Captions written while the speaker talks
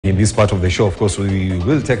in this part of the show, of course, we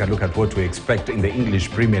will take a look at what we expect in the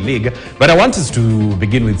English Premier League. But I want us to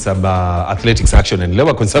begin with some athletics action. And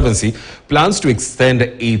Lewa Conservancy plans to extend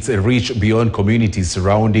its reach beyond communities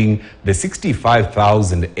surrounding the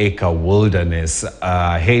 65,000-acre wilderness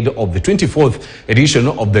ahead of the 24th edition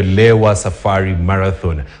of the Lewa Safari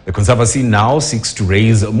Marathon. The Conservancy now seeks to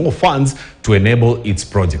raise more funds to enable its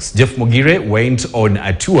projects. Jeff Mogire went on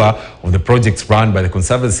a tour of the projects run by the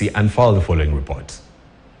Conservancy and filed the following report.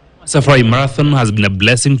 Safari Marathon has been a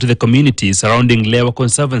blessing to the community surrounding Lewa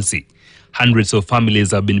Conservancy. Hundreds of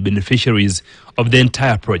families have been beneficiaries of the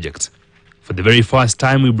entire project. For the very first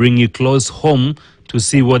time, we bring you close home to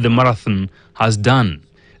see what the marathon has done.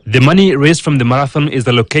 The money raised from the marathon is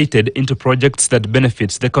allocated into projects that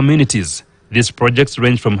benefit the communities. These projects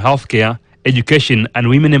range from healthcare, education, and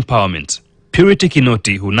women empowerment. Purity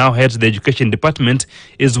Kinoti, who now heads the education department,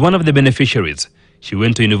 is one of the beneficiaries. She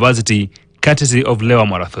went to university courtesy of Lewa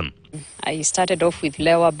Marathon. I started off with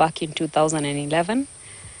Lewa back in 2011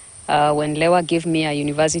 when Lewa gave me a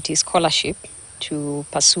university scholarship to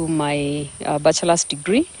pursue my bachelor's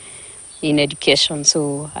degree in education.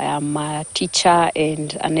 So I am a teacher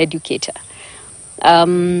and an educator.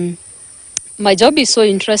 My job is so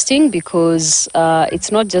interesting because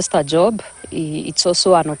it's not just a job, it's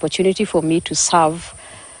also an opportunity for me to serve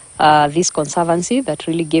this conservancy that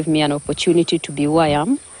really gave me an opportunity to be who I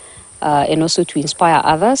am. And also to inspire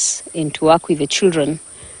others and to work with the children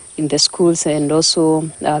in the schools and also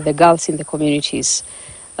the girls in the communities.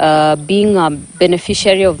 Being a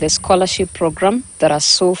beneficiary of the scholarship program, there are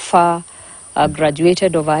so far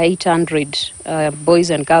graduated over 800 boys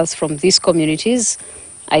and girls from these communities.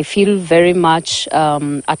 I feel very much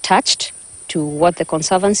attached to what the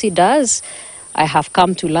Conservancy does. I have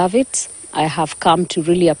come to love it. I have come to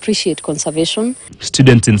really appreciate conservation.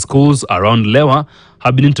 Students in schools around Lewa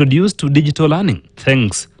have been introduced to digital learning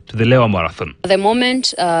thanks to the Lewa Marathon. At the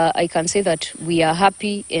moment, I can say that we are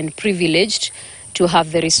happy and privileged to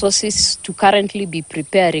have the resources to currently be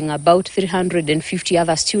preparing about 350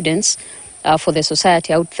 other students for the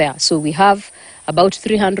society out there. So we have about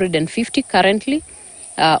 350 currently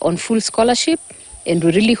on full scholarship, and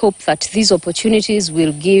we really hope that these opportunities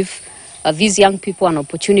will give these young people an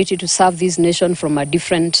opportunity to serve this nation from a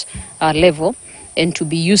different level and to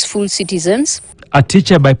be useful citizens. A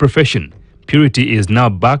teacher by profession, Purity is now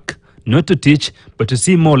back not to teach but to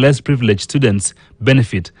see more less privileged students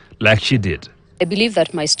benefit like she did. I believe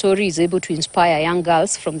that my story is able to inspire young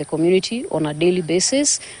girls from the community on a daily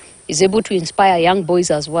basis, is able to inspire young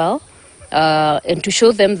boys as well, and to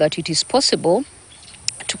show them that it is possible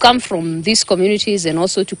to come from these communities and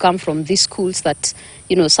also to come from these schools that,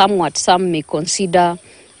 you know, some may consider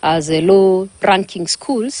as a low-ranking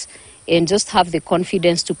schools, and just have the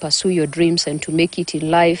confidence to pursue your dreams and to make it in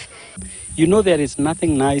life. You know, there is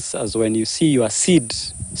nothing nice as when you see your seed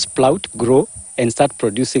sprout, grow, and start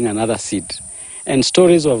producing another seed. And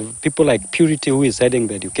stories of people like Purity, who is heading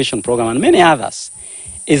the education program, and many others,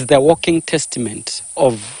 is the walking testament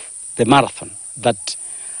of the marathon, that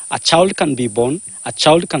a child can be born, a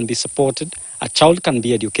child can be supported, a child can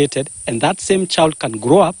be educated, and that same child can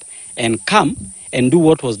grow up and come and do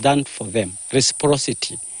what was done for them,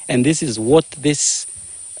 reciprocity. And this is what this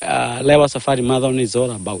Lewa Safari Marathon is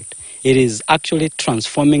all about. It is actually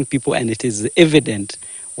transforming people, and it is evident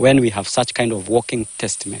when we have such kind of walking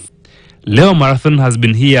testament. Lewa Marathon has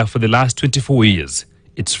been here for the last 24 years.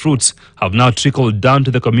 Its fruits have now trickled down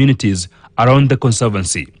to the communities around the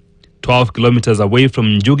Conservancy. 12 kilometers away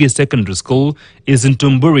from Njugi Secondary School is in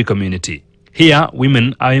Tumburi community. Here,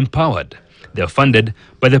 women are empowered. They are funded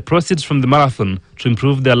by the proceeds from the marathon to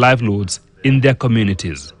improve their livelihoods in their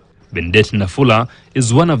communities. Bendet Nafula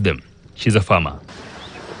is one of them. She's a farmer.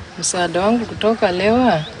 Msaada wangu kutoka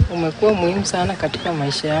Lewa umekuwa muhimu sana katika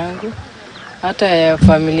maisha yangu. Hata ya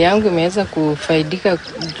familia yangu imeweza kufaidika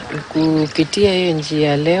kupitia hiyo njia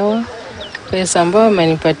ya Lewa. Pesa ambazo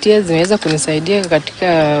amenipatia zimeweza kunisaidia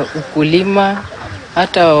katika ukulima.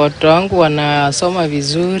 Hata watoto wangu wanasoma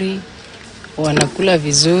vizuri, wanakula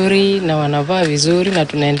vizuri na wanavaa vizuri na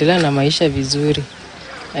tunaendelea na maisha vizuri.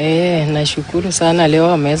 Nashukuru sana,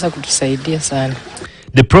 Lewa ameweza kutusaidia sana.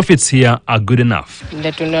 The profits here are good enough.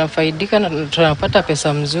 Ndio tunafaidika na tunapata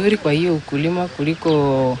pesa mzuri kwa hiyo ukulima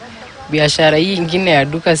kuliko biashara hii nyingine ya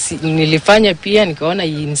duka. Nilifanya pia nikaona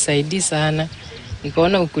inisaidii sana.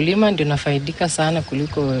 Nikaona ukulima ndio nafaidika sana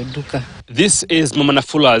kuliko duka. This is Mama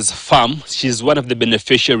Nafula's farm. She's one of the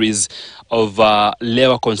beneficiaries of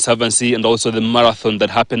Lewa Conservancy and also the marathon that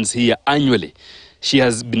happens here annually. she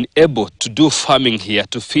has been able to do farming here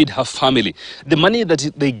to feed her family. The money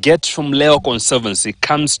that they get from Lewa Conservancy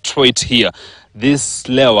comes straight here. This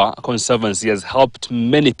Lewa Conservancy has helped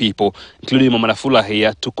many people, including Mama Nafula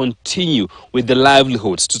here, to continue with their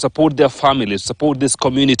livelihoods, to support their families, support these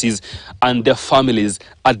communities and their families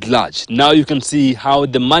at large. Now you can see how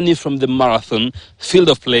the money from the marathon, field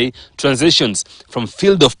of play, transitions from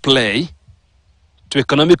field of play to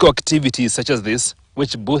economical activities such as this,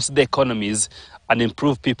 which boost the economies and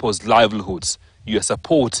improve people's livelihoods. Your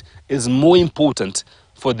support is more important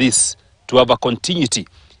for this to have a continuity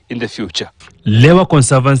in the future. Lewa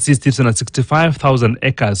Conservancy sits on 65,000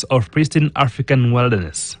 acres of pristine African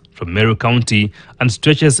wilderness from Meru County and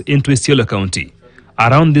stretches into Isiolo County.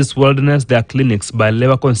 Around this wilderness, there are clinics by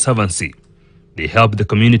Lewa Conservancy. They help the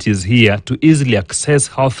communities here to easily access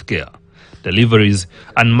healthcare. Deliveries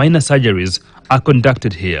and minor surgeries are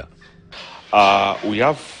conducted here. We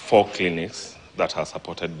have 4 clinics that are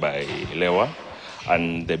supported by Lewa,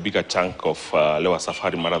 and the bigger chunk of Lewa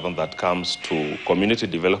Safari Marathon that comes to community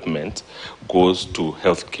development goes to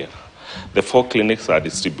healthcare. The 4 clinics are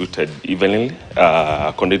distributed evenly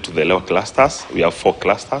according to the Lewa clusters. We have 4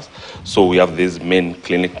 clusters. So we have this main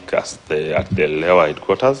clinic at the Lewa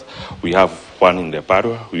headquarters. We have one in the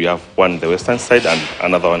Parua, we have one in the western side and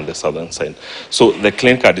another one in the southern side. So the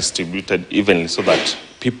clinics are distributed evenly so that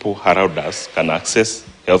people around us can access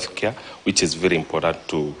healthcare, which is very important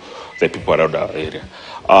to the people around our area.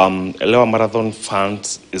 Lewa Marathon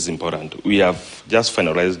funds is important. We have just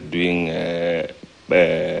finalized doing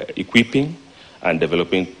equipping and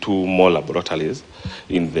developing 2 more laboratories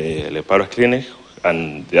in the Lepara Clinic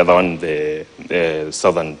and the other one, the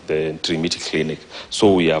southern, the Trinity Clinic.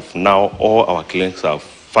 So we have now all our clinics are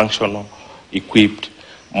functional, equipped,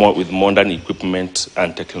 with modern equipment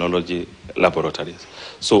and technology laboratories.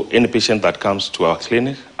 So any patient that comes to our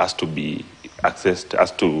clinic has to be accessed,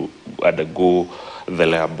 has to undergo the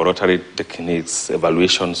laboratory techniques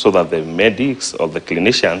evaluation so that the medics or the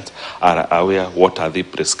clinicians are aware what are they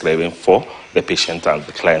prescribing for the patient and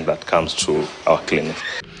the client that comes to our clinic.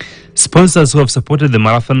 Sponsors who have supported the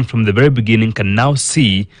marathon from the very beginning can now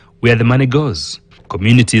see where the money goes.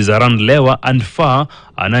 Communities around Lewa and far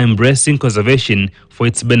are now embracing conservation for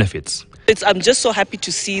its benefits. I'm just so happy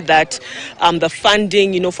to see that the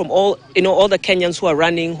funding, from all the Kenyans who are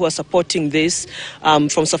running, who are supporting this, from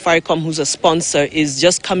Safaricom, who's a sponsor, is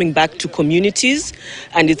just coming back to communities,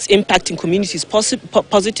 and it's impacting communities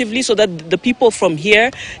positively, so that the people from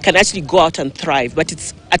here can actually go out and thrive. But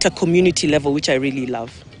it's at a community level, which I really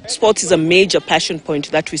love. Sports is a major passion point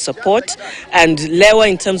that we support, and Lewa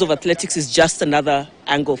in terms of athletics is just another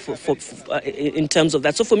angle in terms of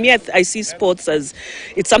that. So for me, I see sports as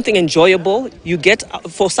it's something enjoyable. You get,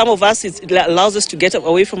 for some of us, it allows us to get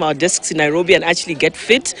away from our desks in Nairobi and actually get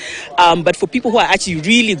fit. But for people who are actually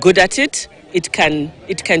really good at it, it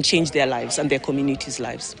can change their lives and their communities'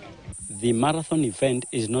 lives. The marathon event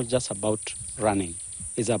is not just about running.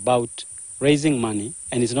 It's about raising money,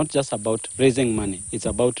 and it's not just about raising money. It's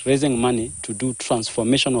about raising money to do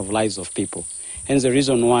transformation of lives of people. Hence the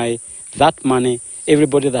reason why that money,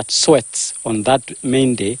 everybody that sweats on that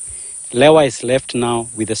main day, Lewa is left now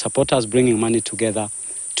with the supporters bringing money together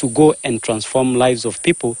to go and transform lives of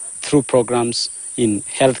people through programs in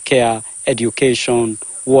healthcare, education,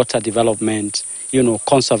 water development,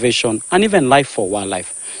 conservation, and even life for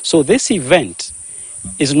wildlife. So this event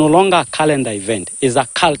is no longer a calendar event. It's a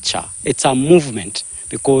culture. It's a movement,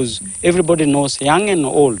 because everybody knows, young and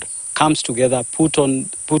old, comes together, put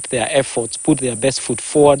their efforts, put their best foot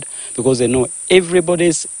forward, because they know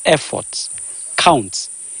everybody's efforts counts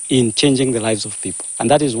in changing the lives of people. And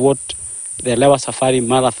that is what the Lewa Safari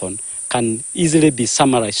Marathon can easily be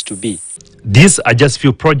summarized to be. These are just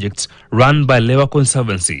few projects run by Lewa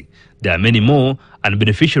Conservancy. There are many more, and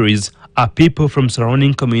beneficiaries are people from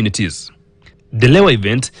surrounding communities. The Lewa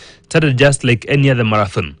event started just like any other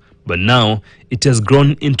marathon, but now it has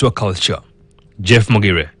grown into a culture. Jeff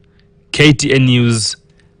Mogire, KTN News,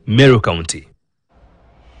 Meru County.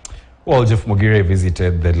 Well, Jeff Mogire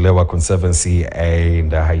visited the Lewa Conservancy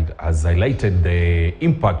and has highlighted the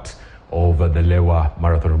impact of the Lewa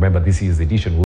Marathon. Remember, this is edition